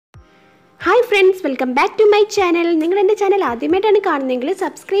Hi friends, welcome back to my channel. നിങ്ങൾ എൻ്റെ channel ആദ്യമായിട്ടാണ് കാണുന്നതെങ്കിൽ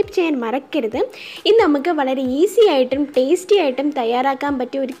സബ്സ്ക്രൈബ് ചെയ്യാൻ മറക്കരുത്. ഇന്ന് നമുക്ക് വളരെ ഈസി ആയിട്ടും ടേസ്റ്റി ആയിട്ടും തയ്യാറാക്കാൻ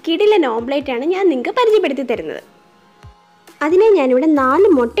പറ്റിയ ഒരു കിടിലൻ ഓംലെറ്റ് ആണ് ഞാൻ നിങ്ങൾക്ക് പരിചയപ്പെടുത്തി തരുന്നത്. അതിനെ ഞാൻ ഇവിടെ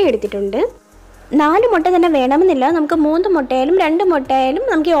 4 മുട്ട എടുത്തിട്ടുണ്ട്. 4 മുട്ട തന്നെ വേണമെന്നില്ല. നമുക്ക് 3 മുട്ടയായാലും 2 മുട്ടയായാലും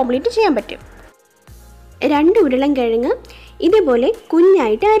നമുക്ക് ഈ ഓംലെറ്റ് ചെയ്യാൻ പറ്റും. 2 ഉരുളൻകിഴങ്ങ് ഇതുപോലെ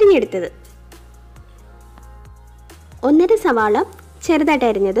കുഞ്ഞായിട്ട് അരിഞ്ഞെടുത്തത്. 1.5 സവാള ചെറുതായിട്ട്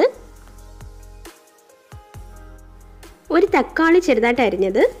അരിഞ്ഞത്. ഒരു തക്കാളി ചെറുതായിട്ട്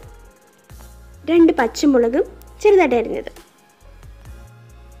അരിഞ്ഞത്. 2 പച്ചമുളക് ചെറുതായിട്ട് അരിഞ്ഞത്.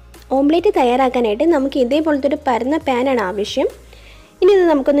 ഓംലെറ്റ് തയ്യാറാക്കാനായിട്ട് നമുക്ക് ഇതേപോലത്തെ ഒരു പരന്ന പാനാണ് ആവശ്യം. ഇനി ഇത്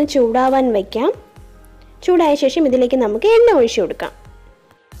നമുക്കൊന്ന് ചൂടാവാൻ വയ്ക്കാം. ചൂടായ ശേഷം ഇതിലേക്ക് നമുക്ക് എണ്ണ ഒഴിച്ചു കൊടുക്കാം.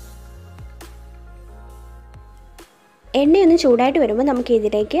 എണ്ണയൊന്ന് ചൂടായിട്ട് വരുമ്പോൾ നമുക്ക്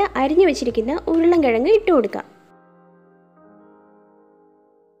ഇതിലേക്ക് അരിഞ്ഞു വെച്ചിരിക്കുന്ന ഉരുളൻകിഴങ്ങ് ഇട്ട് കൊടുക്കാം.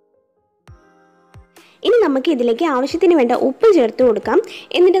 ഇനി നമുക്ക് ഇതിലേക്ക് ആവശ്യത്തിന് വേണ്ട ഉപ്പ് ചേർത്ത് കൊടുക്കാം.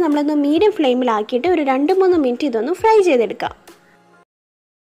 എന്നിട്ട് നമ്മളൊന്ന് മീഡിയം ഫ്ലെയിമിലാക്കിയിട്ട് ഒരു 2-3 മിനിറ്റ് ഇതൊന്ന് ഫ്രൈ ചെയ്തെടുക്കാം.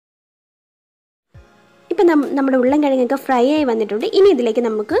 ഇപ്പം നമ്മുടെ ഉരുളൻകിഴങ്ങൊക്കെ ഫ്രൈ ആയി വന്നിട്ടുണ്ട്. ഇനി ഇതിലേക്ക്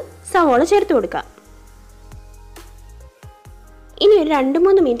നമുക്ക് സവാള ചേർത്ത് കൊടുക്കാം. ഇനി ഒരു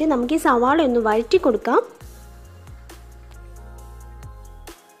 2-3 മിനിറ്റ് നമുക്ക് ഈ സവാള ഒന്ന് വഴറ്റി കൊടുക്കാം.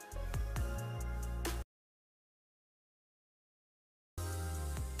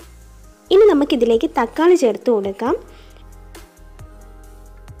 ഇനി നമുക്കിതിലേക്ക് തക്കാളി ചേർത്ത് കൊടുക്കാം.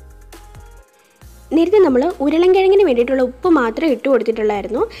 നേരത്തെ നമ്മൾ ഉരുളൻകിഴങ്ങിന് വേണ്ടിയിട്ടുള്ള ഉപ്പ് മാത്രമേ ഇട്ട്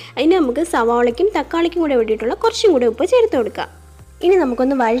കൊടുത്തിട്ടുള്ളായിരുന്നു. അതിന് നമുക്ക് സവാളയ്ക്കും തക്കാളിക്കും കൂടെ വേണ്ടിയിട്ടുള്ള കുറച്ചും കൂടെ ഉപ്പ് ചേർത്ത് കൊടുക്കാം. ഇനി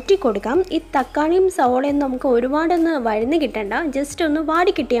നമുക്കൊന്ന് വഴറ്റി കൊടുക്കാം. ഈ തക്കാളിയും സവാളയും നമുക്ക് ഒരുപാടൊന്ന് വഴന്ന് കിട്ടണ്ട, ജസ്റ്റ് ഒന്ന്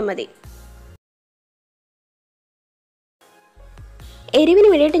വാടി കിട്ടിയാൽ മതി. എരിവിന്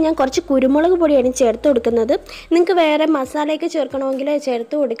വേണ്ടിയിട്ട് ഞാൻ കുറച്ച് കുരുമുളക് പൊടിയാണ് ചേർത്ത് കൊടുക്കുന്നത്. നിങ്ങൾക്ക് വേറെ മസാലയൊക്കെ ചേർക്കണമെങ്കിൽ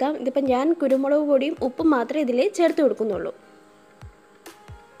ചേർത്ത് കൊടുക്കാം. ഇതിപ്പോൾ ഞാൻ കുരുമുളക് പൊടിയും ഉപ്പും മാത്രമേ ഇതിൽ ചേർത്ത് കൊടുക്കുന്നുള്ളൂ.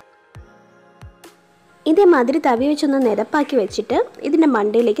 ഇതേമാതിരി തവി വെച്ചൊന്ന് നിരപ്പാക്കി വെച്ചിട്ട് ഇതിൻ്റെ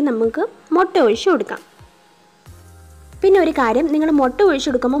മണ്ടയിലേക്ക് നമുക്ക് മുട്ട ഒഴിച്ചു കൊടുക്കാം. പിന്നെ ഒരു കാര്യം, നിങ്ങൾ മുട്ട ഒഴിച്ചു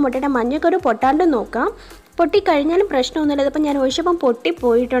കൊടുക്കുമ്പോൾ മുട്ടയുടെ മഞ്ഞക്കരു പൊട്ടാണ്ട് നോക്കാം. പൊട്ടിക്കഴിഞ്ഞാലും പ്രശ്നമൊന്നുമില്ല. ഇതിപ്പോൾ ഞാൻ ഒഴിച്ചപ്പം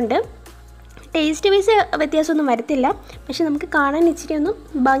പൊട്ടിപ്പോയിട്ടുണ്ട്. ടേസ്റ്റ് വൈസ് വ്യത്യാസമൊന്നും വരത്തില്ല, പക്ഷെ നമുക്ക് കാണാൻ ഇച്ചിരി ഒന്ന്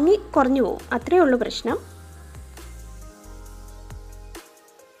ഭംഗി കുറഞ്ഞു പോകും, അത്രയേ ഉള്ളൂ പ്രശ്നം.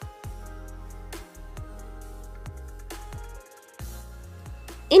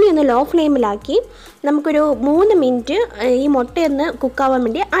 ഇനി ഒന്ന് ലോ ഫ്ലെയിമിലാക്കി നമുക്കൊരു 3 മിനിറ്റ് ഈ മുട്ടയൊന്ന് കുക്കാവാൻ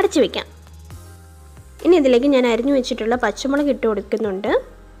വേണ്ടി അടച്ചു വയ്ക്കാം. ഇനി ഇതിലേക്ക് ഞാൻ അരിഞ്ഞു വെച്ചിട്ടുള്ള പച്ചമുളക് ഇട്ട് കൊടുക്കുന്നുണ്ട്.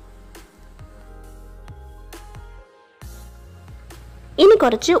 ഇനി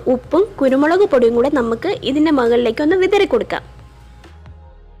കുറച്ച് ഉപ്പും കുരുമുളക് പൊടിയും കൂടെ നമുക്ക് ഇതിൻ്റെ മുകളിലേക്ക് ഒന്ന് വിതറി കൊടുക്കാം.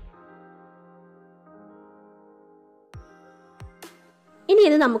 ഇനി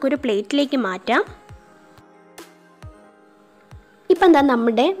ഇത് നമുക്കൊരു പ്ലേറ്റിലേക്ക് മാറ്റാം. ഇപ്പം എന്താ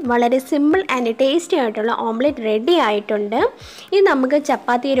നമ്മുടെ വളരെ സിമ്പിൾ ആൻഡ് ടേസ്റ്റി ആയിട്ടുള്ള ഓംലെറ്റ് റെഡി ആയിട്ടുണ്ട്. ഇത് നമുക്ക്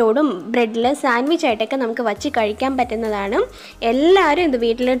ചപ്പാത്തിയോടും ബ്രെഡിൽ സാൻഡ്വിച്ച് ആയിട്ടൊക്കെ നമുക്ക് വച്ച് കഴിക്കാൻ പറ്റുന്നതാണ്. എല്ലാവരും ഇത്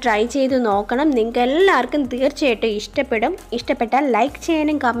വീട്ടിൽ ട്രൈ ചെയ്ത് നോക്കണം. നിങ്ങൾക്ക് എല്ലാവർക്കും തീർച്ചയായിട്ടും ഇഷ്ടപ്പെടും. ഇഷ്ടപ്പെട്ടാൽ ലൈക്ക്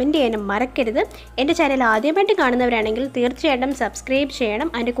ചെയ്യാനും കമൻറ്റ് ചെയ്യാനും മറക്കരുത്. എൻ്റെ ചാനൽ ആദ്യമായിട്ട് കാണുന്നവരാണെങ്കിൽ തീർച്ചയായിട്ടും സബ്സ്ക്രൈബ് ചെയ്യണം.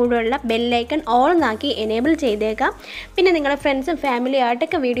 അതിൻ്റെ കൂടെയുള്ള ബെല്ലൈക്കൺ ഓൾ ആക്കി എനേബിൾ ചെയ്തേക്കാം. പിന്നെ നിങ്ങളുടെ ഫ്രണ്ട്സും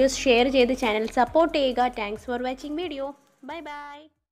ഫാമിലിയായിട്ടൊക്കെ വീഡിയോസ് ഷെയർ ചെയ്ത് ചാനൽ സപ്പോർട്ട് ചെയ്യുക. Thanks for watching video. Bye bye.